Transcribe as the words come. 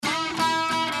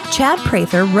Chad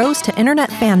Prather rose to internet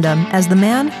fandom as the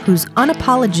man who's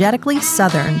unapologetically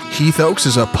Southern. Heath Oaks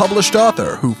is a published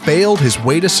author who failed his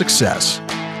way to success.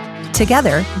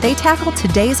 Together, they tackle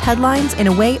today's headlines in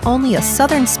a way only a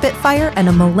Southern Spitfire and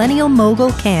a millennial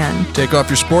mogul can. Take off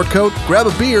your sport coat, grab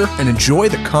a beer, and enjoy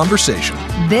the conversation.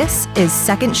 This is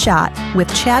Second Shot with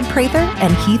Chad Prather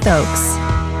and Heath Oaks.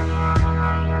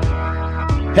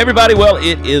 Hey everybody, well,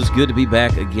 it is good to be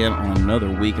back again on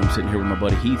another week. I'm sitting here with my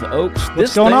buddy Heath Oaks.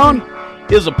 What's going on?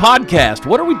 Is a podcast.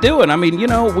 What are we doing? I mean,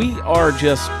 we are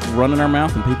just running our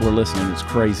mouth and people are listening. It's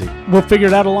crazy. We'll figure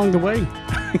it out along the way.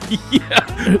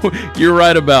 Yeah, you're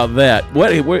right about that.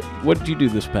 What did you do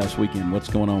this past weekend? What's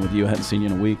going on with you? I hadn't seen you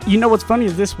in a week. You know what's funny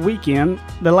is this weekend,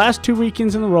 the last 2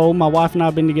 weekends in a row, my wife and I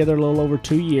have been together a little over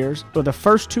 2 years, but the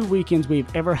first 2 weekends we've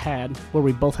ever had where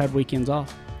we both had weekends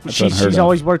off. She's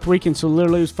always worked weekends, so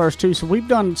literally it was first two. So we've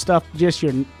done stuff just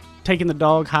here, taking the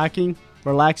dog, hiking,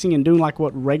 relaxing, and doing like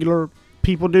what regular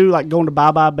people do, like going to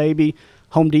Bye Bye Baby,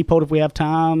 Home Depot if we have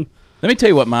time. Let me tell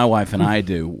you what my wife and I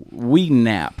do. We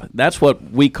nap. That's what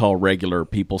we call regular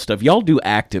people stuff. Y'all do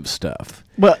active stuff.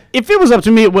 Well, if it was up to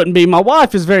me, it wouldn't be. My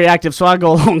wife is very active, so I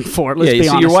go along for it. Let's be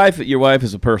honest. Your wife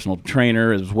is a personal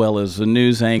trainer as well as a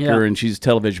news anchor, and she's a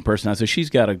television person. So she's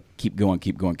got to keep going.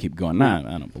 Nah,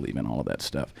 I don't believe in all of that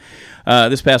stuff.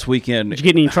 This past weekend, did you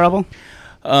get in any trouble?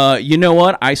 You know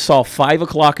what? I saw 5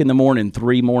 o'clock in the morning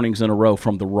 3 mornings in a row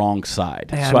from the wrong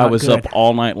side. Yeah, so I was up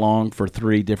all night long for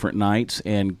 3 different nights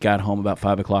and got home about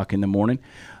 5 o'clock in the morning.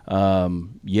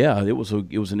 It was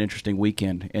an interesting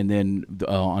weekend. And then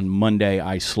on Monday,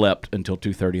 I slept until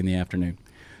 2:30 in the afternoon.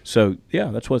 So,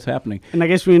 yeah, that's what's happening. And I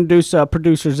guess we introduce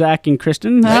producer Zach and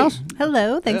Kristen in the house.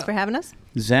 Hello. Thanks for having us.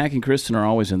 Zach and Kristen are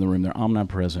always in the room. They're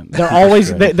omnipresent. They're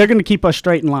always they're going to keep us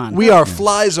straight in line. We are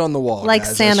flies on the wall. Like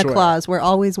guys, Santa Claus. We're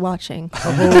always watching.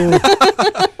 Oh,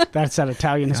 that's that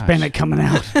Italian Hispanic coming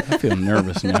out. I feel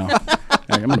nervous now.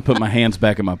 I'm going to put my hands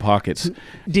back in my pockets.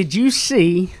 Did you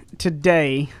see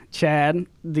today, Chad,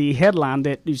 the headline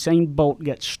that Usain Bolt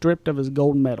got stripped of his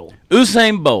gold medal?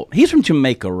 Usain Bolt. He's from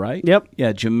Jamaica, right? Yep.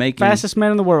 Yeah, Jamaican. Fastest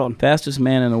man in the world. Fastest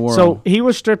man in the world. So he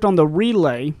was stripped on the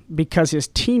relay because his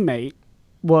teammate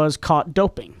was caught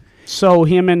doping. So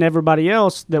him and everybody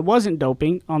else that wasn't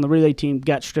doping on the relay team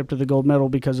got stripped of the gold medal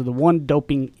because of the one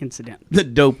doping incident. The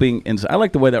doping incident. I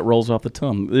like the way that rolls off the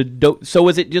tongue. So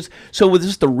was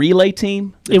this the relay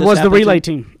team? It was the relay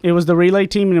team. It was the relay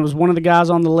team, and it was one of the guys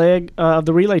on the leg of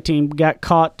the relay team got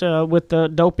caught with the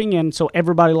doping, and so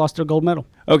everybody lost their gold medal.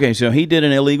 Okay, so he did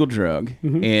an illegal drug,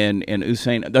 and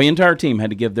Usain, the entire team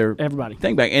had to give their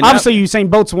thing back. And obviously, Usain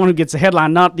Bolt's the one who gets the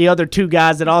headline, not the other 2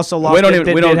 guys that also lost. I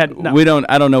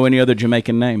don't know any other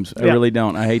Jamaican names. I really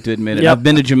don't. I hate to admit it. Yep. I've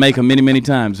been to Jamaica many, many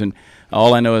times, and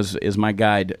all I know is my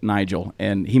guide Nigel,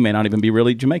 and he may not even be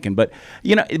really Jamaican, but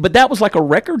that was like a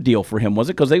record deal for him, was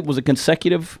it? Because it was a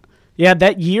consecutive. Yeah,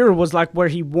 that year was like where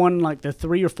he won like the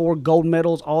 3 or 4 gold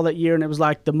medals all that year, and it was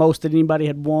like the most that anybody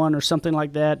had won or something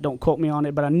like that. Don't quote me on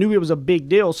it, but I knew it was a big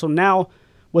deal. So now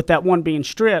with that one being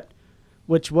stripped,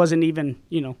 which wasn't even,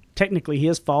 technically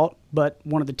his fault, but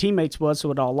one of the teammates was, so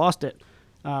it all lost it.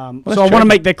 So I want to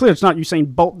make that clear. It's not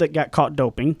Usain Bolt that got caught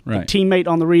doping. Right. The teammate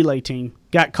on the relay team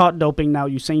got caught doping. Now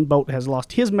Usain Bolt has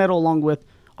lost his medal along with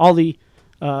all the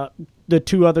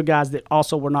 2 other guys that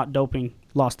also were not doping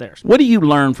lost theirs. What do you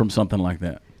learn from something like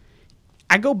that?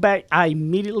 I go back. I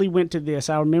immediately went to this.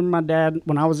 I remember my dad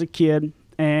when I was a kid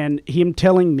and him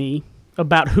telling me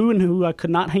about who I could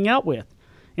not hang out with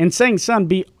and saying,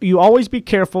 son, you always be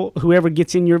careful whoever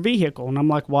gets in your vehicle. And I'm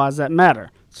like, why does that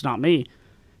matter? It's not me.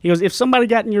 He goes, if somebody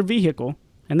got in your vehicle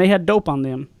and they had dope on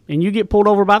them and you get pulled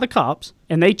over by the cops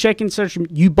and they check and search,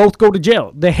 you both go to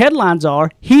jail. The headlines are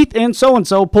Heath and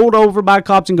so-and-so pulled over by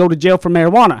cops and go to jail for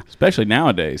marijuana. Especially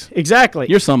nowadays. Exactly.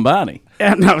 You're somebody.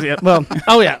 I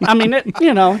mean,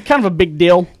 kind of a big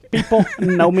deal. People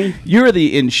know me. You're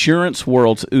the insurance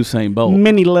world's Usain Bolt.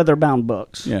 Many leather-bound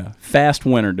books. Yeah. Fast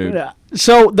winner, dude. Yeah.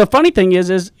 So the funny thing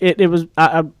is it was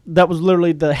that was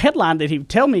literally the headline that he would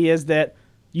tell me is that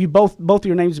you both of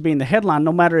your names would be in the headline,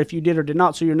 no matter if you did or did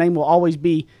not. So your name will always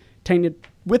be tainted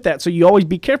with that. So you always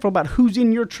be careful about who's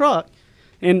in your truck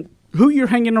and who you're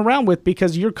hanging around with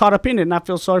because you're caught up in it. And I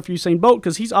feel sorry for Usain Bolt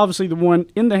because he's obviously the one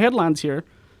in the headlines here.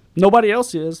 Nobody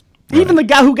else is. Right. Even the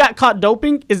guy who got caught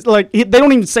doping is like, they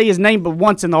don't even say his name but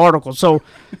once in the article. So,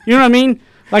 you know what I mean?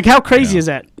 Like, how crazy is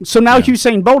that? So now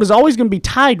Usain Bolt is always going to be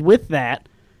tied with that,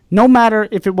 no matter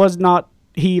if it was not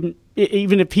he,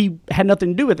 even if he had nothing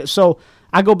to do with it. So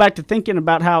I go back to thinking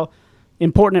about how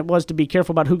important it was to be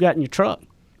careful about who got in your truck.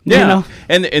 Yeah, You know?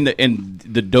 and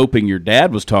the doping your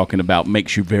dad was talking about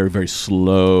makes you very, very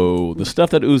slow. The stuff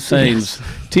that Usain's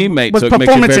teammate Was took makes you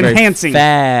performance very, very enhancing.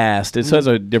 fast. It's such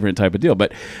a different type of deal.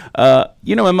 But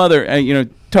my mother,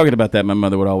 talking about that, my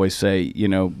mother would always say,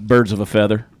 birds of a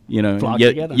feather. Flock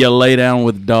together. You lay down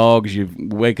with dogs, you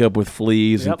wake up with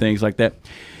fleas and things like that.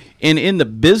 And in the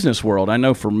business world, I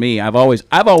know for me, I've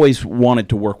always wanted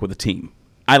to work with a team.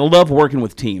 I love working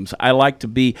with teams. I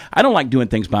don't like doing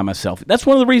things by myself. That's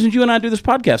one of the reasons you and I do this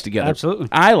podcast together. Absolutely.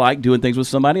 I like doing things with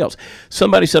somebody else.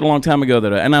 Somebody said a long time ago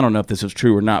that, and I don't know if this is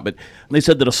true or not, but they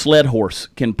said that a sled horse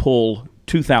can pull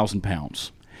 2,000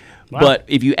 pounds. Wow. But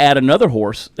if you add another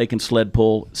horse, they can sled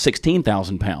pull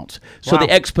 16,000 pounds. So Wow. the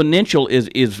exponential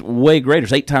is way greater.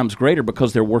 It's 8 times greater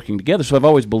because they're working together. So I've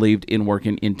always believed in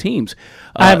working in teams.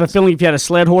 I have a feeling if you had a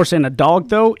sled horse and a dog,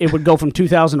 though, it would go from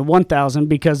 2,000 to 1,000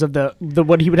 because of the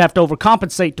what he would have to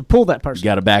overcompensate to pull that person. You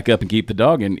got to back up and keep the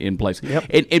dog in place. Yep.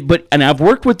 And I've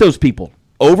worked with those people.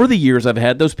 Over the years, I've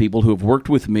had those people who have worked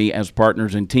with me as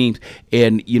partners in teams,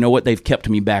 and you know what? They've kept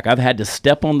me back. I've had to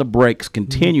step on the brakes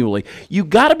continually. Mm-hmm. You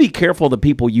got to be careful of the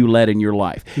people you let in your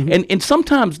life. Mm-hmm. And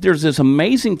sometimes there's this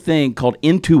amazing thing called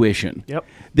intuition. Yep.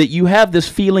 That you have this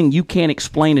feeling you can't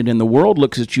explain it, and the world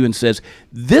looks at you and says,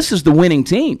 this is the winning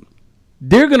team.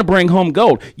 They're going to bring home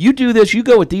gold. You do this, you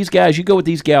go with these guys, you go with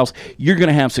these gals, you're going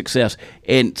to have success.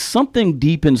 And something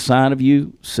deep inside of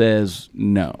you says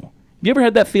no. You ever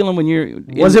had that feeling when you're...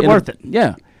 Was it worth it?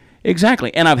 Yeah,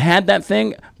 exactly. And I've had that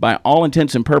thing. By all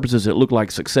intents and purposes, it looked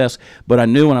like success, but I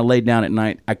knew when I laid down at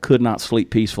night, I could not sleep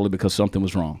peacefully because something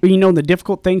was wrong. The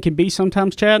difficult thing can be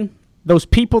sometimes, Chad? Those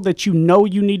people that you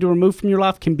need to remove from your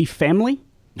life can be family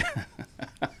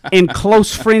and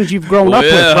close friends you've grown up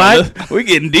with, right? We're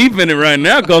getting deep in it right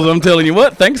now because I'm telling you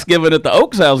what, Thanksgiving at the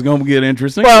Oaks House is going to get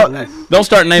interesting. Well, don't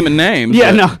start naming names.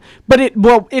 Yeah, no. But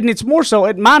it's more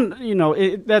so, mine,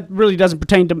 that really doesn't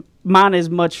pertain to mine as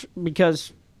much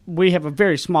because we have a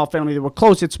very small family that we're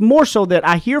close. It's more so that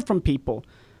I hear from people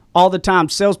all the time,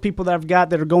 salespeople that I've got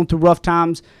that are going through rough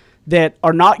times that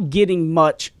are not getting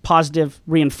much positive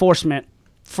reinforcement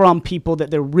from people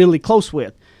that they're really close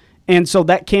with. And so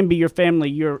that can be your family,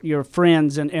 your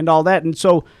friends, and all that. And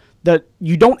so that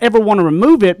you don't ever want to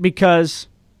remove it because,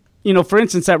 for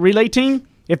instance, that relay team,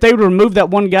 if they would remove that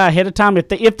one guy ahead of time,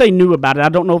 if they knew about it, I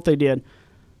don't know if they did,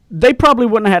 they probably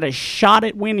wouldn't have had a shot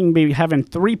at winning by having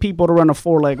 3 people to run a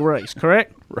 4-leg race,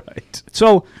 correct? Right.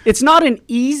 So it's not an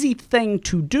easy thing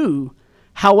to do.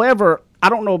 However, I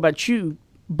don't know about you,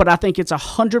 but I think it's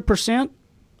 100%.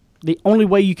 The only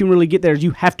way you can really get there is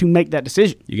you have to make that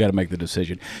decision. You got to make the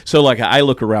decision. So, like, I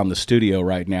look around the studio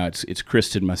right now. It's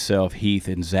Kristen, myself, Heath,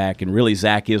 and Zach, and really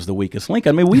Zach is the weakest link.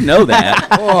 I mean, we know that.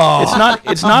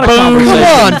 It's not a conversation.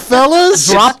 Come on, fellas.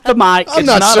 Drop the mic. I'm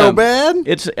not so bad.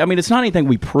 It's not anything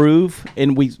we prove,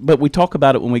 but we talk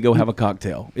about it when we go have a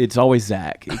cocktail. It's always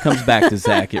Zach. It comes back to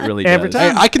Zach. It really Every does.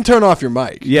 time. I can turn off your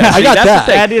mic. Yeah, I got that's that.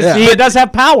 the thing. That is, Yeah. He does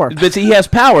have power. But see, he has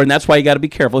power, and that's why you got to be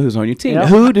careful who's on your team. Yeah.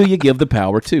 Who do you give the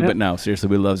power to? But no, seriously,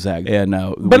 we love Zach. And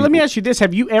But let me ask you this: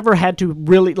 have you ever had to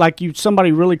really,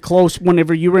 somebody really close,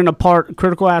 whenever you were in a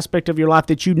critical aspect of your life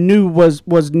that you knew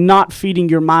was not feeding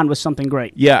your mind with something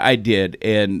great? Yeah, I did.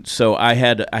 And so I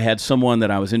had someone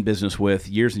that I was in business with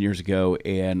years and years ago,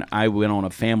 and I went on a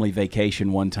family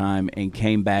vacation one time and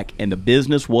came back, and the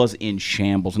business was in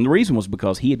shambles. And the reason was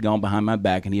because he had gone behind my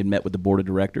back and he had met with the board of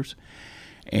directors.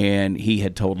 And he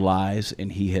had told lies,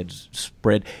 and he had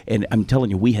spread. And I'm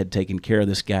telling you, we had taken care of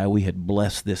this guy. We had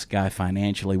blessed this guy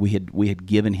financially. We had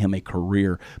given him a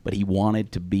career, but he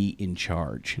wanted to be in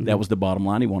charge. Mm-hmm. That was the bottom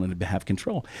line. He wanted to have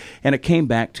control. And it came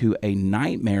back to a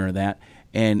nightmare of that.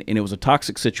 And it was a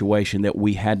toxic situation that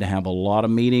we had to have a lot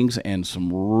of meetings and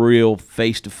some real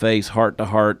face-to-face,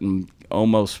 heart-to-heart, and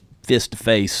almost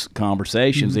fist-to-face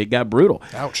conversations. Mm-hmm. It got brutal.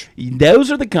 Ouch.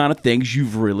 Those are the kind of things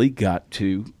you've really got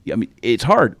to, it's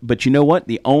hard, but you know what?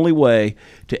 The only way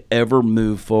to ever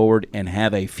move forward and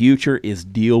have a future is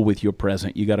deal with your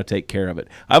present. You got to take care of it.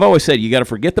 I've always said you got to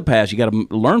forget the past. You got to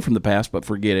learn from the past, but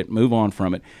forget it. Move on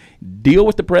from it. Deal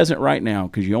with the present right now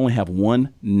because you only have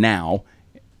one now.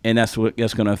 And that's going to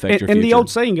affect your future. And the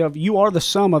old saying of you are the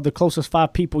sum of the closest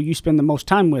 5 people you spend the most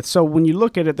time with. So when you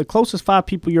look at it, the closest 5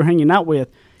 people you're hanging out with,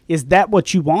 is that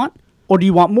what you want, or do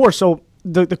you want more? So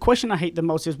the question I hate the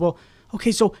most is, well,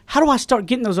 okay, so how do I start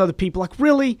getting those other people? Like,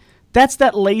 really? That's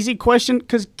that lazy question?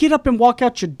 Because get up and walk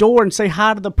out your door and say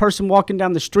hi to the person walking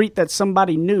down the street that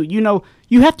somebody knew.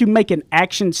 You have to make an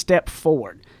action step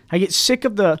forward. I get sick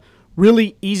of the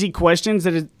really easy questions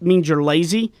that it means you're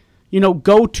lazy.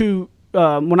 Go to...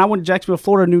 when I went to Jacksonville,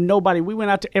 Florida, knew nobody. We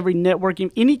went out to every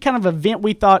networking, any kind of event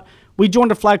we thought. We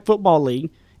joined a flag football league,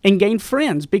 and gain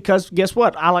friends, because guess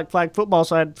what? I like flag football,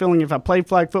 so I had a feeling if I played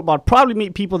flag football, I'd probably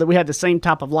meet people that we had the same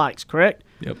type of likes, correct?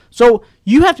 Yep. So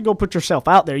you have to go put yourself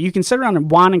out there. You can sit around and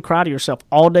whine and cry to yourself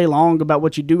all day long about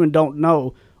what you do and don't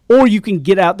know, or you can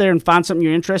get out there and find something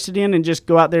you're interested in and just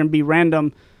go out there and be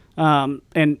random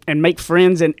and make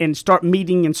friends and start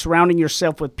meeting and surrounding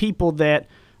yourself with people that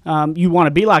you want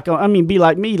to be like. I mean, be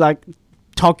like me, like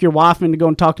talk your wife into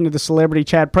going talking to the celebrity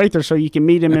Chad Prather so you can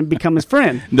meet him and become his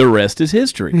friend. The rest is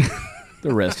history.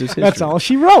 The rest is history. That's all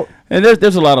she wrote. And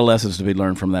there's a lot of lessons to be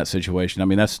learned from that situation. I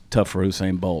mean, that's tough for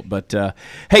Usain Bolt. But,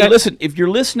 hey, listen, if you're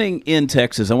listening in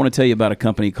Texas, I want to tell you about a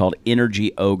company called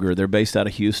Energy Ogre. They're based out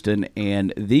of Houston,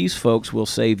 and these folks will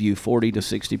save you 40 to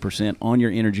 60% on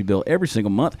your energy bill every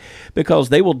single month because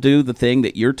they will do the thing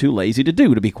that you're too lazy to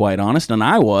do, to be quite honest, and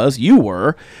you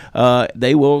were.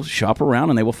 They will shop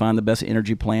around, and they will find the best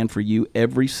energy plan for you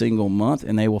every single month,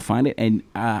 and they will find it. And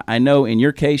I know in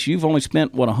your case, you've only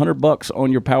spent, $100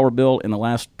 on your power bill in the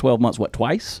last 12 months,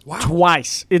 twice? Wow.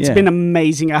 Twice. It's been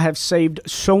amazing. I have saved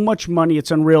so much money. It's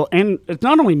unreal. And it's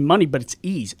not only money, but it's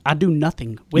ease. I do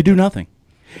nothing with You do nothing.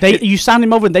 You sign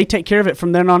them over and they take care of it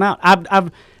from then on out. I've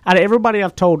out of everybody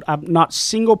I've told, not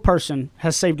single person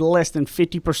has saved less than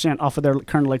 50% off of their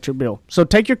current electric bill. So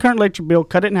take your current electric bill,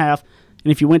 cut it in half,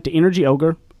 and if you went to Energy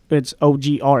Ogre, it's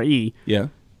OGRE. Yeah.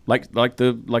 Like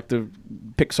the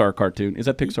Pixar cartoon. Is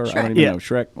that Pixar? Shrek. I don't even know.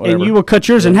 Shrek. Whatever. And you will cut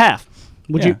yours in half.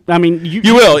 Would you? I mean,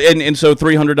 you will, and so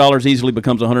 $300 easily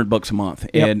becomes $100 a month,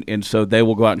 and so they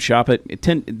will go out and shop it.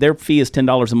 Their fee is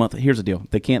 $10 a month. Here's the deal: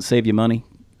 they can't save you money.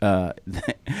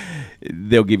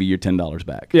 They'll give you your $10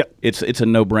 back. Yeah, it's a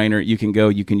no-brainer. You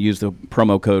can use the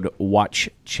promo code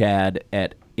WatchChad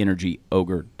at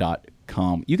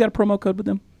EnergyOgre.com. You got a promo code with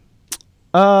them?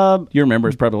 You remember?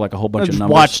 It's probably like a whole bunch of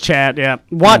numbers. WatchChat,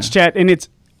 WatchChat, and it's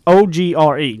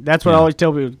OGRE. That's what I always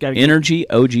tell people.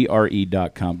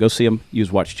 EnergyOgre.com. Go see them.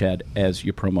 Use WatchChad as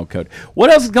your promo code.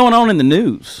 What else is going on in the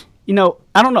news? I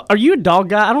don't know. Are you a dog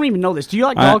guy? I don't even know this. Do you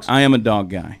like dogs? I am a dog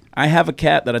guy. I have a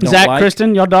cat that I don't Zach, like.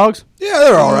 Kristen, y'all dogs? Yeah,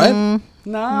 they're all right.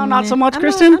 No, not so much,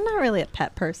 Kristen. I'm not really a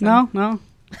pet person. No.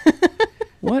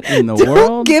 What in the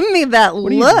world? Give me that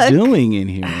what look. What are you doing in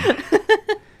here?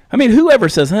 I mean, whoever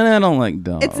says, I don't like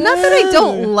dogs. It's not that I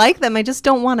don't like them. I just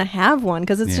don't want to have one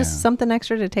because it's just something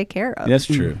extra to take care of. That's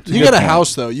true. You got a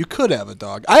house, though. You could have a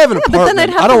dog. I have an apartment. But then I'd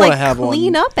have I don't to want to have one.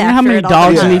 clean up after You know how many it all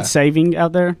dogs the time. need saving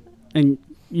out there? And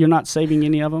you're not saving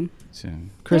any of them?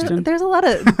 Kristen? There's a lot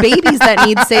of babies that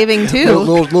need saving too.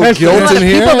 Little There's a guilt lot in of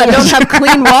here. people that don't have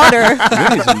clean water.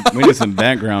 We need some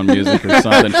background music or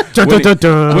something.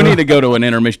 We need to go to an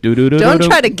intermission. Don't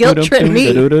try to guilt trip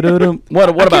me. What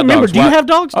about remember, dogs? do you have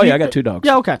dogs? Oh, yeah, I got 2 dogs.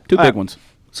 Yeah, okay. Two All big right. ones.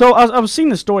 So I was seeing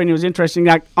the story, and it was interesting.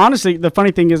 Like, honestly, the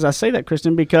funny thing is I say that,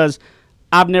 Kristen, because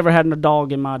I've never had a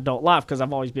dog in my adult life because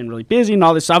I've always been really busy and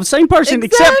all this. So I'm the same person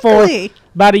except for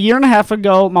about a year and a half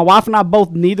ago, my wife and I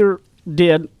both neither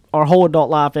did our whole adult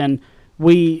life, and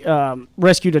we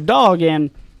rescued a dog,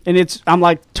 and I'm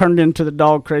like turned into the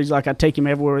dog crazy. Like I take him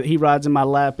everywhere. He rides in my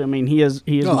lap. I mean, he is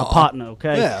my partner.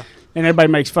 Okay. Yeah. And everybody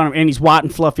makes fun of him, and he's white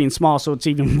and fluffy and small, so it's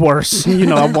even worse.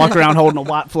 I walk around holding a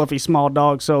white, fluffy, small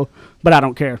dog. So, but I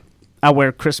don't care. I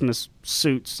wear Christmas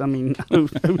suits. I mean, who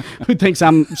thinks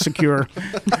I'm secure?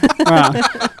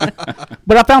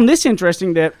 But I found this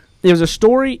interesting that there was a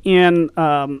story in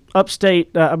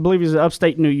upstate, I believe it was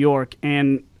upstate New York,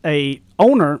 and a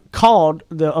owner called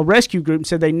a rescue group and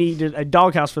said they needed a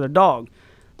doghouse for their dog.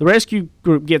 The rescue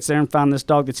group gets there and found this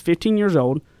dog that's 15 years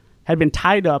old, had been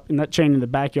tied up in that chain in the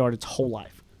backyard its whole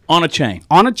life. On a chain.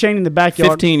 On a chain in the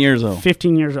backyard. 15 years old.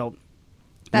 15 years old.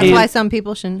 That's why some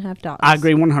people shouldn't have dogs. I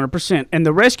agree 100%. And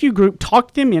the rescue group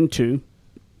talked them into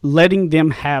letting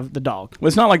them have the dog. Well,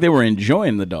 it's not like they were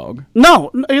enjoying the dog.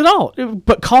 No, at all.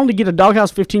 But calling to get a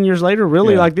doghouse 15 years later,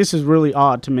 really, this is really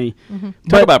odd to me. Mm-hmm.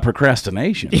 Talk about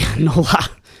procrastination. No lie.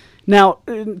 Now,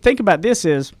 think about this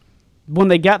is, when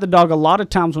they got the dog, a lot of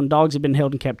times when dogs have been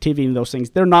held in captivity and those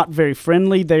things, they're not very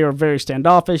friendly. They are very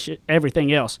standoffish,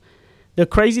 everything else. The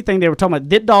crazy thing they were talking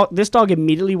about, this dog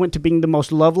immediately went to being the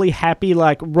most lovely, happy,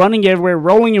 like running everywhere,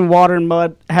 rolling in water and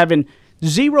mud, having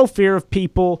zero fear of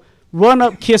people, run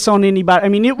up, kiss on anybody. I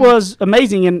mean, it was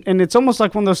amazing, and it's almost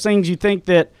like one of those things you think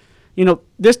that,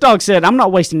 this dog said, I'm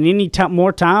not wasting any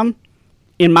more time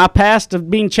in my past of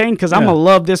being chained because I'm going to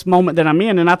love this moment that I'm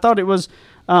in. And I thought it was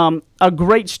a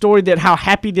great story that how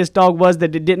happy this dog was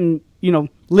that it didn't,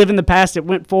 live in the past. It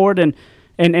went forward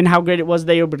and how great it was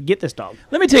they were able to get this dog.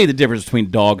 Let me tell you the difference between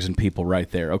dogs and people right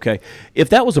there, okay? If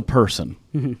that was a person,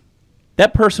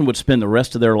 that person would spend the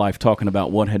rest of their life talking about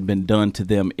what had been done to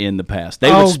them in the past.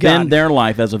 They Oh, would spend God. their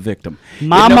life as a victim.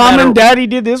 My And no mom matter- and daddy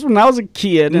did this when I was a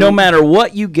kid. No and- matter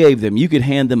what you gave them, you could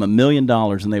hand them $1 million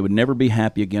and they would never be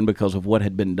happy again because of what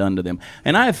had been done to them.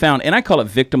 And I have found, and I call it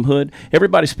victimhood,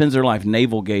 everybody spends their life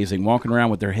navel gazing, walking around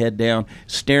with their head down,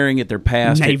 staring at their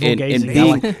past. Navel and gazing, I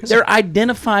being, like this. they're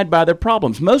identified by their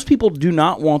problems. Most people do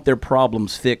not want their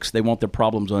problems fixed. They want their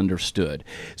problems understood.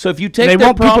 So if you take They their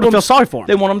want people to problems, feel sorry for 'em.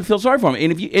 They want them to feel sorry for them.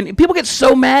 And people get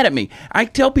so mad at me. I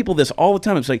tell people this all the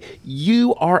time. It's like,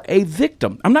 you are a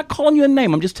victim. I'm not calling you a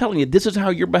name. I'm just telling you this is how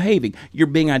you're behaving. You're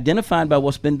being identified by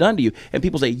what's been done to you. And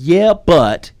people say, yeah,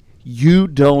 but you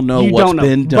don't know You what's don't know.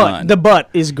 been done. But the butt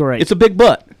is great. It's a big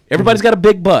butt. Everybody's got a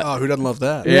big butt. Oh, who doesn't love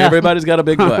that? Yeah. Everybody's got a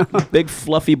big butt, big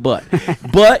fluffy butt.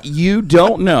 But you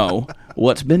don't know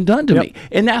what's been done to me,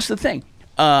 and that's the thing.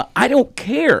 I don't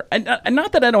care, and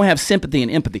not that I don't have sympathy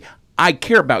and empathy. I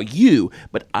care about you,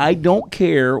 but I don't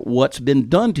care what's been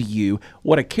done to you.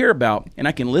 What I care about, and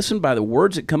I can listen by the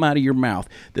words that come out of your mouth.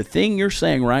 The thing you're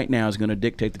saying right now is going to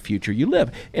dictate the future you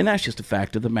live, and that's just a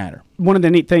fact of the matter. One of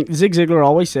the neat things Zig Ziglar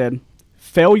always said,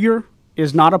 failure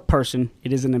is not a person,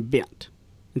 it is an event.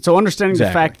 And so understanding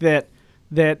the fact that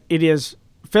it is,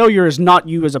 failure is not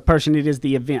you as a person, it is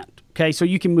the event. Okay, so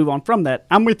you can move on from that.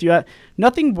 I'm with you.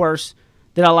 Nothing worse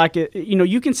that I like it. You know,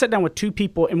 you can sit down with two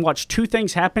people and watch two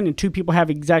things happen, and two people have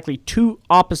exactly two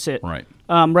opposite Right.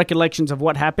 recollections of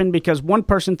what happened, because one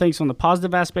person thinks on the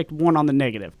positive aspect, one on the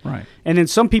negative. Right. And then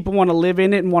some people want to live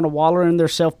in it and want to wallow in their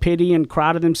self-pity and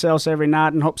cry to themselves every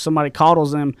night and hope somebody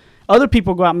coddles them. Other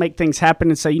people go out and make things happen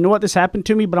and say, you know what, this happened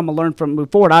to me, but I'm going to learn from it and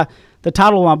move forward. The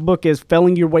title of my book is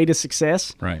Failing Your Way to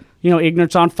Success. Right. You know,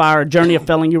 Ignorance on Fire, A Journey of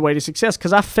Failing Your Way to Success,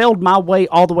 because I failed my way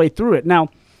all the way through it. Now,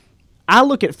 I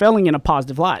look at failing in a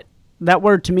positive light. That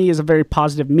word to me is a very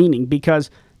positive meaning, because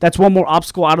that's one more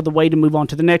obstacle out of the way to move on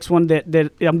to the next one, that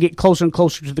I'm getting closer and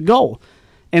closer to the goal.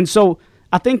 And so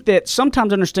I think that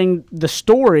sometimes understanding the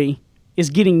story is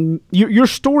getting, your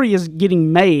story is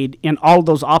getting made in all of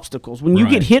those obstacles. When you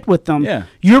Right. get hit with them, Yeah.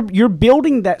 you're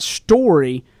building that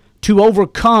story to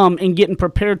overcome and getting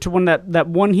prepared to when that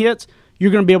one hits,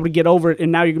 you're going to be able to get over it,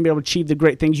 and now you're going to be able to achieve the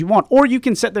great things you want. Or you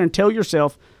can sit there and tell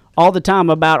yourself all the time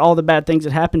about all the bad things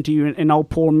that happened to you and oh,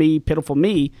 poor me, pitiful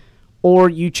me, or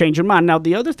you change your mind. Now,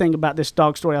 the other thing about this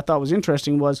dog story I thought was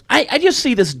interesting was I just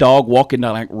see this dog walking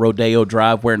down like Rodeo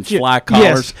Drive wearing fly Yes.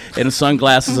 collars and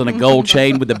sunglasses and a gold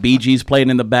chain with the Bee Gees playing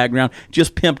in the background,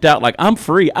 just pimped out like, I'm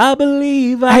free. I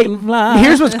believe I can fly.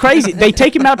 Here's what's crazy. They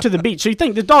take him out to the beach. So you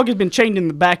think the dog has been chained in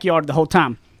the backyard the whole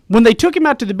time. When they took him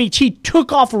out to the beach, he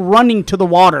took off running to the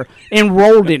water and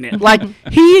rolled in it. Like,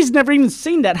 he's never even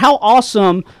seen that. How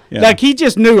awesome. Yeah. Like, he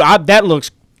just knew, that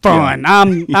looks fun.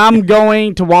 I'm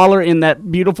going to waller in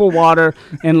that beautiful water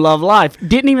and love life.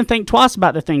 Didn't even think twice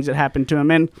about the things that happened to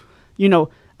him. And, you know,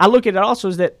 I look at it also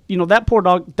as that, you know, that poor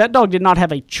dog, that dog did not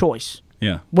have a choice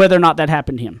Yeah. whether or not that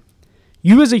happened to him.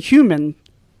 You as a human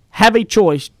have a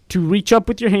choice to reach up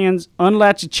with your hands,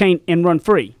 unlatch a chain, and run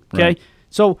free. Okay? Right.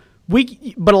 So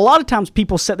but a lot of times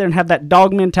people sit there and have that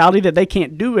dog mentality that they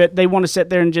can't do it. They want to sit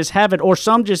there and just have it, or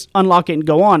some just unlock it and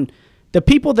go on. The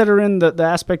people that are in the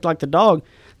aspect like the dog,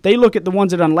 they look at the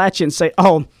ones that unlatch it and say,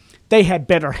 oh, they had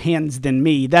better hands than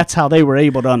me. That's how they were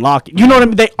able to unlock it. You know what I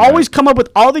mean? They always come up with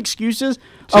all the excuses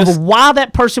of why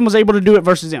that person was able to do it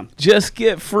versus them. Just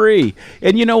get free.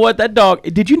 And you know what? That dog,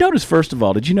 did you notice, first of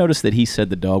all, that he said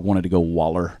the dog wanted to go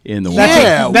waller in the water?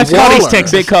 That's called East Waller.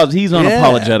 Texas. Because he's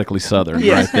unapologetically Southern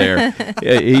right there.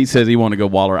 He says he wanted to go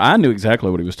waller. I knew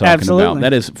exactly what he was talking Absolutely. about.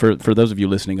 That is, for those of you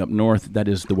listening up north, that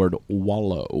is the word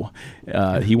wallow.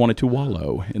 He wanted to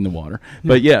wallow in the water.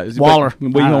 But yeah. Waller.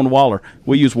 We own waller.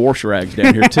 We use wash rags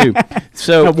down here too.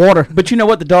 So water. But you know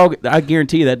what? The dog, I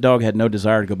guarantee you that dog had no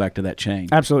desire to go back to that chain.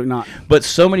 Absolutely not. But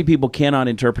so many people cannot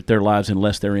interpret their lives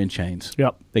unless they're in chains.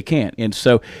 Yep. They can't. And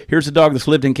so here's a dog that's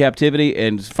lived in captivity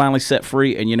and is finally set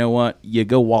free, and you know what? You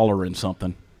go waller in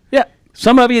something. Yeah.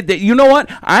 Some of you know what?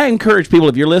 I encourage people,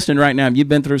 if you're listening right now, if you've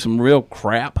been through some real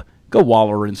crap, go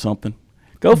waller in something.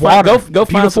 Go find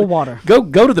Beautiful water.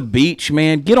 Go to the beach,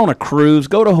 man. Get on a cruise.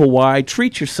 Go to Hawaii.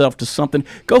 Treat yourself to something.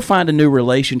 Go find a new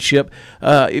relationship.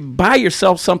 Buy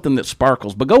yourself something that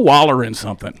sparkles, but go waller in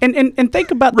something. And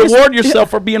think about this. Reward yourself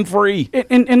for being free.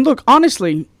 And look,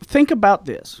 honestly, think about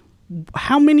this.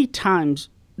 How many times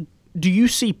do you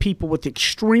see people with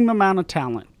extreme amount of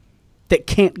talent that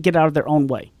can't get out of their own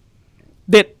way?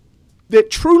 That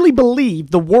truly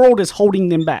believe the world is holding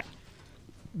them back.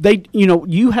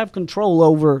 You have control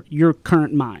over your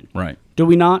current mind. Right. Do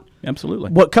we not?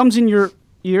 Absolutely. What comes in your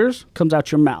ears comes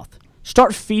out your mouth.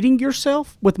 Start feeding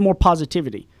yourself with more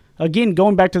positivity. again,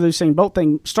 going back to the same boat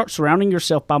thing, start surrounding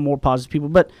yourself by more positive people,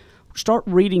 but start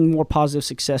reading more positive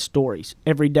success stories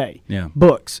every day. Yeah.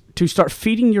 Books to start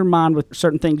feeding your mind with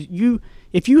certain things.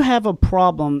 If you have a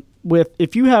problem with,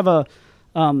 if you have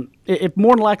if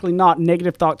more than likely not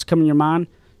negative thoughts come in your mind,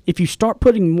 if you start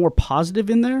putting more positive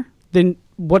in there, then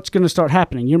what's going to start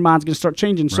happening? Your mind's going to start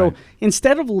changing. Right. So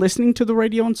instead of listening to the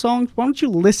radio and songs, why don't you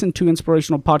listen to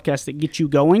inspirational podcasts that get you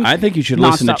going? I think you should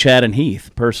listen to Chad and Heath.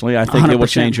 Personally, I think 100%. It will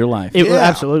change your life. It will,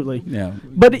 absolutely. Yeah.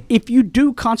 But if you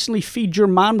do constantly feed your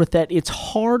mind with that, it's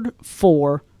hard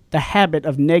for the habit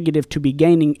of negative to be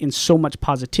gaining in so much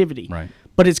positivity. Right.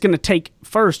 But it's going to take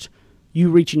first you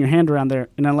reaching your hand around there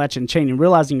and unlatching the chain and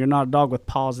realizing you're not a dog with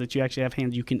paws, that you actually have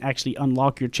hands. You can actually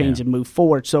unlock your chains and move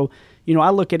forward. So, I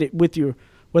look at it with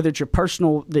whether it's your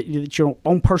personal, that your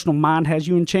own personal mind has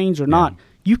you in chains or not,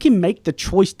 you can make the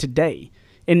choice today.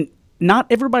 And not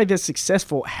everybody that's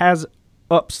successful has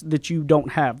ups that you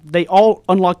don't have. They all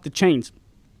unlock the chains.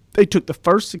 They took the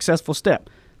first successful step.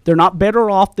 They're not better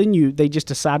off than you. They just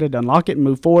decided to unlock it and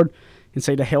move forward and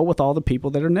say to hell with all the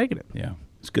people that are negative. Yeah,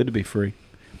 it's good to be free.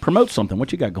 Promote something.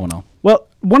 What you got going on? Well,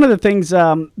 one of the things that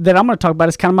I'm going to talk about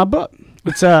is kind of my book.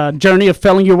 It's a journey of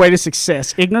failing your way to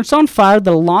success. Ignorance on Fire.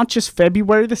 The launch is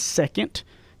February the 2nd.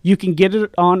 You can get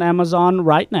it on Amazon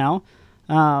right now,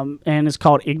 and it's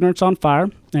called Ignorance on Fire,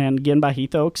 and again by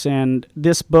Heath Oaks. And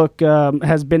this book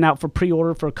has been out for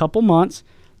pre-order for a couple months.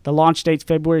 The launch date's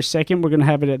February 2nd. We're going to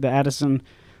have it at the Addison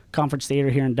Conference Theater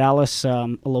here in Dallas, a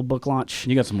little book launch.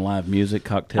 You got some live music,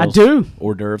 cocktails. I do.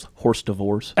 Hors d'oeuvres, horse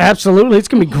divorce. Absolutely. It's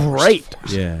going to be great.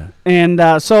 Yeah.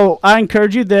 And so I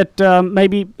encourage you that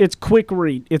maybe it's quick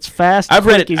read. It's fast. I've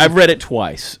read it. I've read it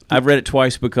twice. I've read it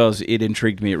twice because it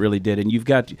intrigued me. It really did. And you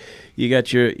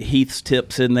got your Heath's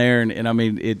tips in there, and I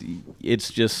mean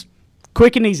it's just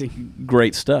quick and easy.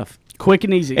 Great stuff. Quick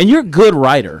and easy. And you're a good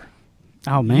writer.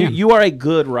 Oh man, you are a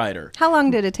good writer. How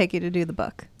long did it take you to do the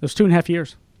book? It was 2.5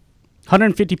 years.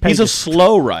 150 pages. He's a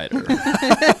slow writer.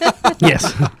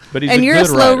 Yes. But he's and you're a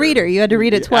slow writer. reader. You had to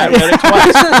read it twice. I read it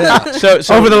twice.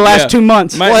 So over the last 2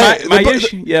 months. My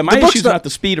issue's not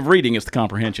the speed of reading, it's the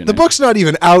comprehension. The book's not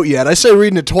even out yet. I say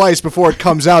reading it twice before it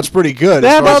comes out is pretty good.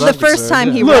 Well, the first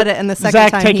time he read it and the second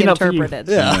Zach time he interpreted.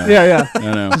 Yeah. I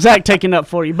know. Zach taking up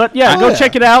for you. But go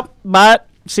check it out. Buy it.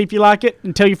 See if you like it,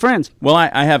 and tell your friends. Well,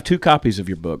 I have 2 copies of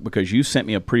your book because you sent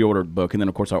me a pre-ordered book, and then,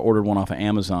 of course, I ordered one off of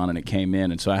Amazon, and it came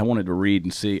in. And so I wanted to read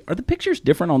and see, are the pictures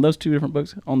different on those 2 different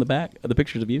books on the back? Are the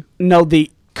pictures of you? No,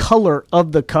 the color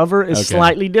of the cover is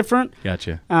slightly different.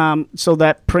 Gotcha. So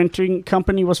that printing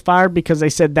company was fired because they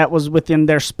said that was within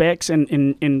their specs,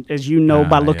 and as you know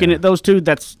by looking at those 2,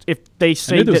 that's if they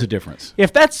say I knew there was a difference.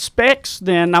 If that's specs,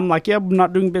 then I'm like, I'm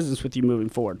not doing business with you moving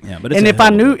forward. Yeah, but and if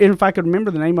I could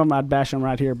remember the name of them, I'd bash them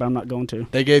right here, but I'm not going to.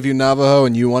 They gave you Navajo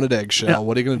and you wanted eggshell. Yeah.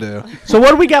 What are you going to do? So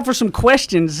what do we got for some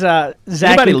questions, Zach?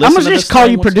 I'm going to just call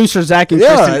you producer Zach and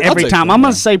Kristen every time. I'm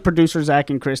going to to say producer Zach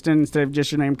and Kristen instead of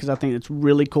just your name because I think it's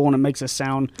really cool and it makes us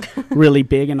sound really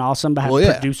big and awesome to have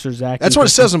producer Zach. That's what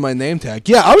it says on my name tag.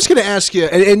 Yeah, I was going to ask you,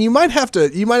 and you might have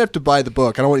to buy the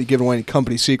book. I don't want you giving away any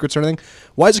company secrets or anything.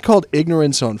 Why is it called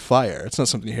Ignorance on Fire? It's not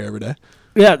something you hear every day.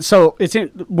 Yeah, so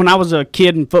when I was a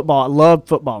kid in football, I loved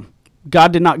football.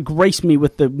 God did not grace me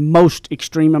with the most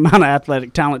extreme amount of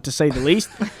athletic talent, to say the least.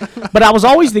 But I was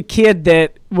always the kid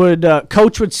that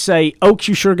coach would say, Oaks,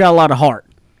 you sure got a lot of heart.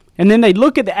 And then they'd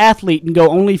look at the athlete and go,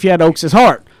 only if you had Oaks'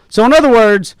 heart. So in other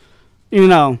words,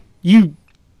 you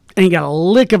ain't got a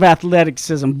lick of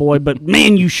athleticism, boy, but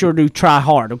man, you sure do try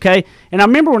hard, okay? And I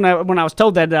remember when I was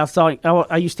told that,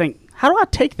 I used to think, how do I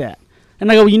take that?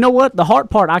 And I go, you know what? The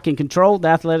heart part I can control, the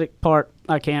athletic part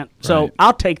I can't. So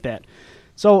I'll take that.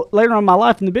 So later on in my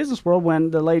life in the business world,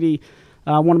 when the lady,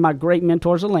 one of my great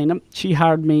mentors, Elena, she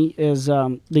hired me as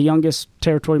the youngest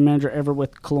territory manager ever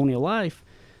with Colonial Life,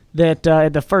 that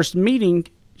at the first meeting,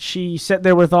 she sat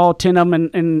there with all 10 of them,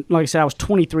 and like I said, I was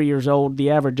 23 years old. The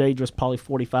average age was probably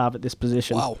 45 at this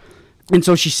position. Wow. And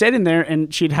so she sat in there,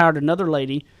 and she'd hired another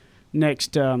lady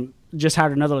just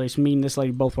hired another lady. So me and this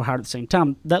lady both were hired at the same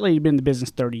time. That lady had been in the business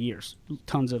 30 years,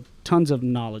 tons of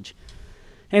knowledge.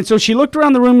 And so she looked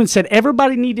around the room and said,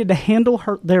 everybody needed to handle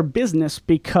their business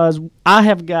because I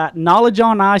have got knowledge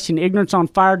on ice and ignorance on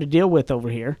fire to deal with over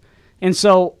here. And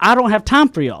so I don't have time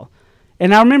for y'all.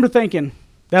 And I remember thinking,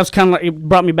 that was kind of like, it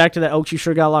brought me back to that, Oaks, you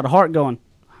sure got a lot of heart, going,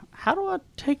 how do I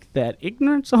take that?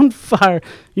 Ignorance on fire.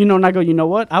 And I go, you know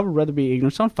what? I would rather be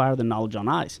ignorance on fire than knowledge on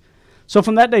ice. So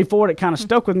from that day forward, it kind of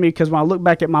stuck with me because when I look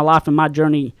back at my life and my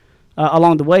journey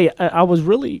along the way, I was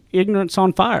really ignorance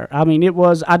on fire. I mean,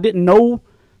 I didn't know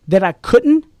that I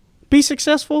couldn't be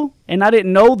successful, and I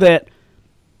didn't know that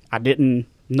I didn't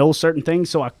know certain things,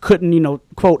 so I couldn't,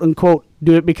 quote unquote,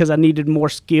 do it because I needed more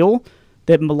skill.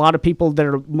 That a lot of people that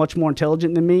are much more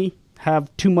intelligent than me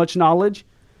have too much knowledge,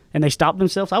 and they stop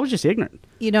themselves. I was just ignorant.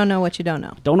 You don't know what you don't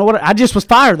know. Don't know what I just was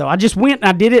fired though. I just went and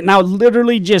I did it, and I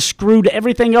literally just screwed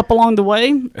everything up along the way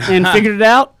and figured it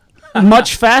out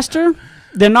much faster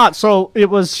than not. So it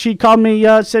was. She called me,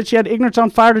 said she had ignorance on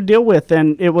fire to deal with,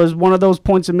 and it was one of those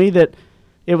points of me that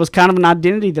it was kind of an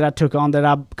identity that I took on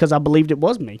because I believed it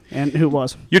was me and who it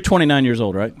was. You're 29 years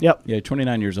old, right? Yep. Yeah,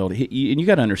 29 years old. And you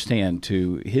got to understand,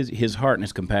 too, his heart and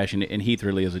his compassion, and Heath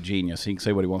really is a genius. He can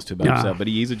say what he wants to about himself, but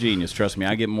he's a genius. Trust me,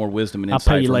 I get more wisdom and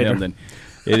insight from him than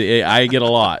I get a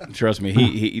lot. Trust me.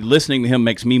 He listening to him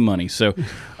makes me money. So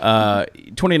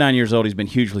 29 years old, he's been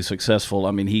hugely successful.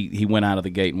 I mean, he went out of the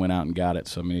gate and went out and got it.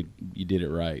 So, I mean, you did it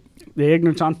right. The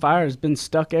Ignorance on Fire has been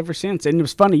stuck ever since. And it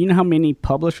was funny. You know how many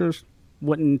publishers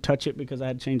wouldn't touch it because I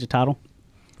had changed the title?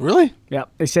 Really? Yeah.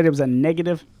 They said it was a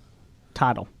negative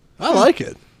title. I like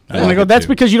it. And I go, that's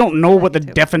because you don't know what the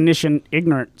definition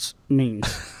ignorance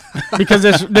means. Because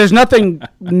there's nothing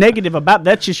negative about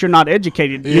that. That's just you're not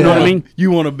educated. You know what I mean?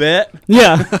 You want to bet?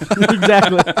 Yeah,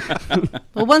 exactly.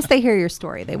 Well, once they hear your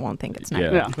story, they won't think it's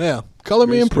negative. Yeah. Yeah. Color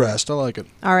me impressed. I like it.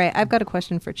 All right, I've got a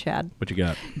question for Chad. What you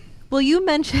got? Well, you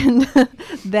mentioned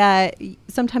that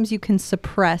sometimes you can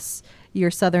suppress your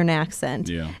Southern accent.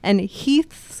 Yeah. And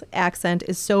Heath's accent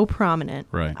is so prominent.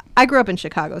 Right. I grew up in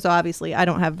Chicago, so obviously I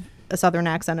don't have a Southern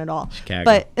accent at all. Chicago.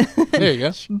 But There you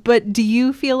go. But do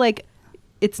you feel like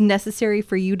it's necessary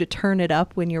for you to turn it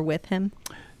up when you're with him?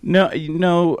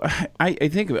 No, I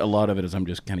think a lot of it is I'm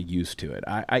just kind of used to it.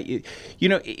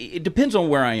 It depends on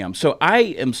where I am. So I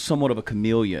am somewhat of a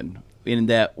chameleon in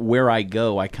that where I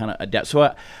go, I kind of adapt.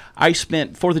 So I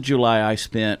spent 4th of July. I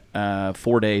spent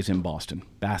 4 days in Boston.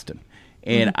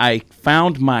 And I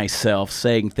found myself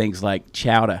saying things like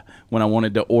chowder when I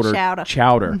wanted to order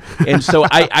chowder. And so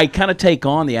I kind of take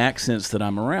on the accents that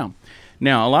I'm around.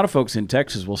 Now, a lot of folks in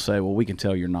Texas will say, well, we can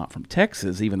tell you're not from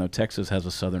Texas, even though Texas has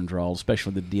a southern drawl,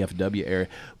 especially the DFW area,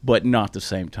 but not the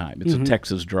same time. It's a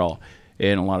Texas drawl.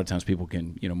 And a lot of times people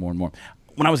can, more and more.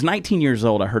 When I was 19 years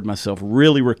old, I heard myself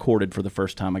really recorded for the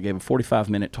first time. I gave a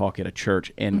 45-minute talk at a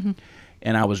church, and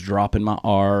I was dropping my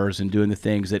R's and doing the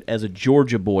things that, as a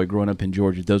Georgia boy growing up in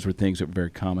Georgia, those were things that were very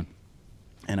common.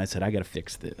 And I said, I got to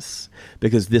fix this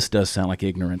because this does sound like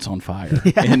ignorance on fire.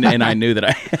 And I knew that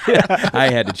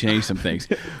I had to change some things.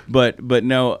 But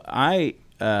no, I'm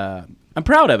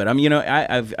proud of it. I mean,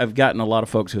 I've gotten a lot of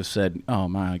folks who have said, "Oh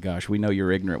my gosh, we know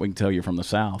you're ignorant. We can tell you're from the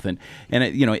South," and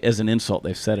as an insult,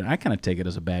 they've said it. I kind of take it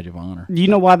as a badge of honor. Do you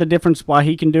know why why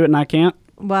he can do it and I can't?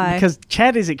 Why? Because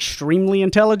Chad is extremely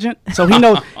intelligent, so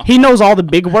he knows all the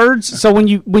big words. So when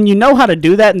you know how to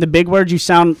do that in the big words,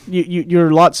 you're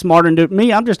a lot smarter than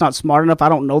me. I'm just not smart enough. I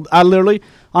don't know. I literally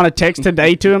on a text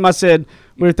today to him, I said,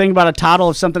 we were thinking about a title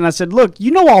of something. I said, look,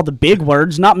 you know all the big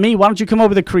words, not me. Why don't you come up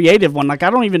with a creative one? Like, I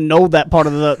don't even know that part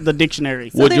of the dictionary.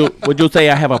 So would you say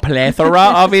I have a plethora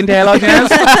of intelligence?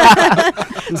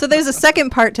 So there's a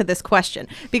second part to this question,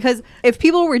 because if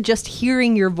people were just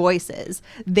hearing your voices,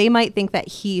 they might think that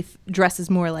Heath dresses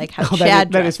more like how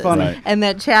Chad dresses. That is funny. Right. And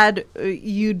that Chad,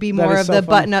 you'd be more of so the funny.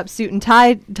 button-up suit and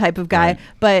tie type of guy.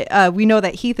 Right. But we know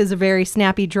that Heath is a very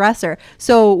snappy dresser.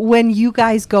 So when you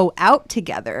guys go out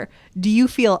together, do you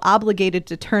feel obligated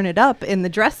to turn it up in the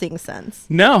dressing sense?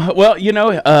 No, well,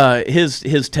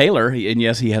 his tailor, and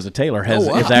yes, he has a tailor.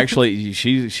 Is actually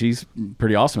she's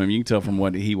pretty awesome. I mean, you can tell from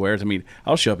what he wears. I mean,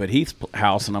 I'll show up at Heath's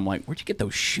house and I'm like, "Where'd you get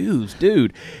those shoes,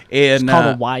 dude?" And It's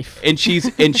called a wife. And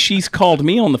she's called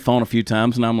me on the phone a few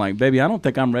times, and I'm like, "Baby, I don't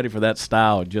think I'm ready for that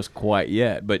style just quite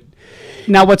yet." But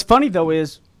now, what's funny though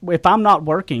is if I'm not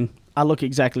working, I look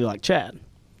exactly like Chad.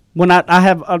 When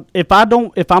if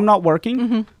I'm not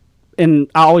working.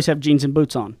 And I always have jeans and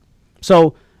boots on.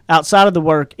 So outside of the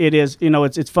work, it is,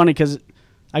 it's funny because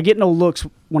I get no looks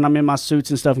when I'm in my suits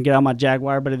and stuff and get out of my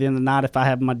Jaguar. But at the end of the night, if I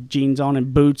have my jeans on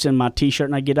and boots and my T-shirt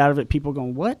and I get out of it, people are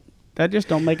going, what? That just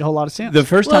don't make a whole lot of sense. The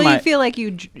first time you feel like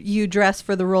you dress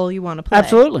for the role you want to play.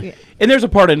 Absolutely. Yeah. And there's a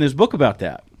part in his book about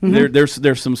that.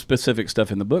 There's some specific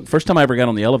stuff in the book. First time I ever got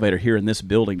on the elevator here in this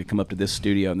building to come up to this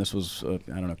studio, and this was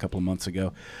a couple of months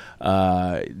ago.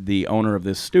 The owner of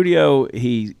this studio,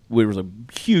 there was a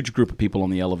huge group of people on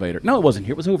the elevator. No, it wasn't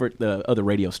here. It was over at the other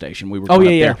radio station. We were going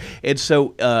up there. And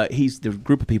so there's a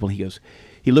group of people.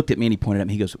 He looked at me and he pointed at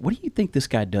me. He goes, "What do you think this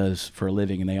guy does for a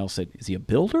living?" And they all said, "Is he a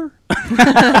builder?"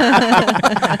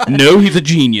 No, he's a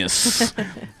genius.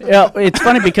 Yeah, it's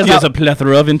funny because He has a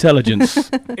plethora of intelligence.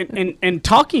 and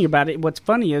talking about it, what's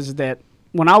funny is that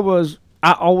when I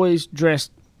always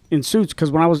dressed in suits because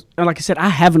when I was, like I said, I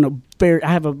have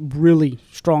a really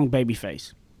strong baby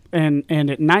face. and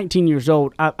at 19 years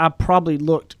old, I probably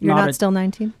looked. You're not still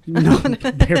 19? No,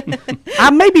 I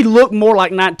maybe look more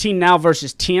like 19 now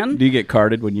versus 10. Do you get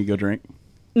carded when you go drink?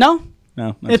 No.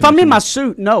 No. If I'm in my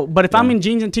suit, no. But if I'm in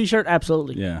jeans and t-shirt,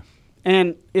 absolutely. Yeah.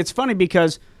 And it's funny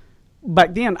because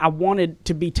back then I wanted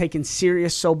to be taken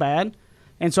serious so bad,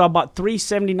 and so I bought 3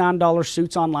 $79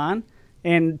 suits online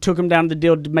and took them down to the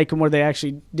deal to make them where they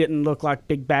actually didn't look like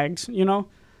big bags, you know.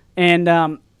 And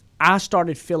I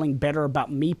started feeling better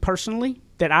about me personally,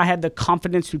 that I had the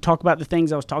confidence to talk about the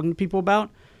things I was talking to people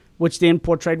about, which then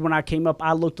portrayed when I came up,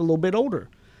 I looked a little bit older.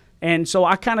 And so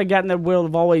I kind of got in the wheel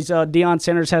of always, Deion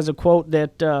Sanders has a quote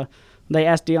that they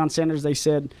asked Deion Sanders, they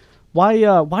said, why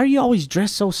are you always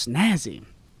dressed so snazzy?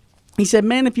 He said,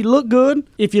 man, if you look good,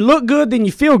 then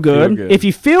you feel good. If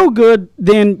you feel good,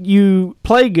 then you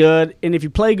play good. And if you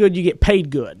play good, you get paid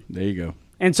good. There you go.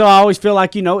 And so I always feel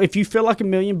like, you know, if you feel like $1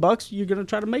 million, you're going to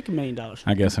try to make $1 million.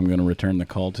 I guess I'm going to return the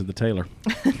call to the tailor.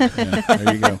 Yeah,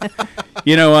 there you go.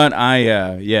 You know what?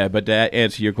 But to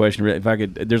answer your question, if I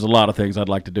could, there's a lot of things I'd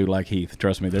like to do like Heath.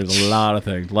 Trust me, there's a lot of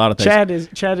things.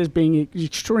 Chad is being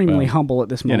extremely humble at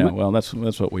this moment. You know, well,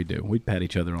 that's what we do. We pat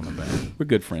each other on the back. We're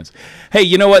good friends. Hey,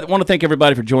 you know what? I want to thank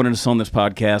everybody for joining us on this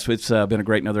podcast. It's been a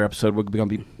great another episode.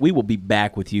 We will be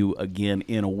back with you again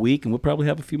in a week, and we'll probably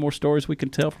have a few more stories we can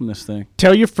tell from this thing.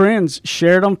 Tell your friends,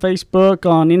 share it on Facebook,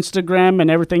 on Instagram, and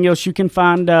everything else. You can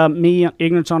find me,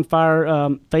 Ignorance on Fire,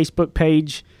 Facebook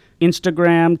page,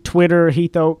 Instagram, Twitter,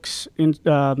 Heath Oaks, and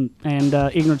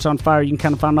Ignorance on Fire. You can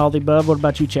kind of find all the above. What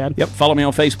about you, Chad? Yep, follow me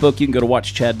on Facebook. You can go to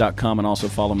watchchad.com and also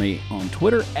follow me on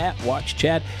Twitter at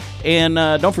watchchad. And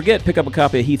don't forget, pick up a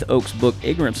copy of Heath Oaks' book,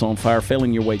 Ignorance on Fire,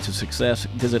 Failing Your Way to Success.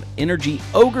 Visit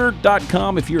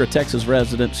energyogre.com. If you're a Texas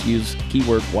resident, use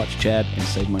keyword watchchad and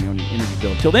save money on your energy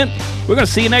bill. Until then, we're going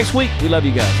to see you next week. We love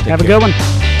you guys. Take Have care. a good one.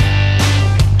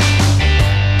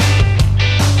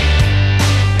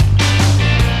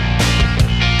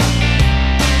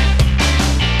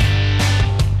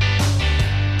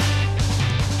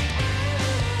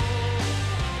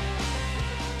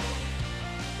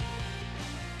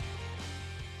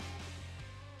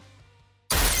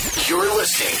 You're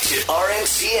listening to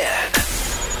RNCN,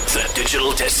 the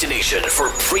digital destination for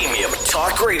premium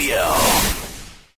talk radio.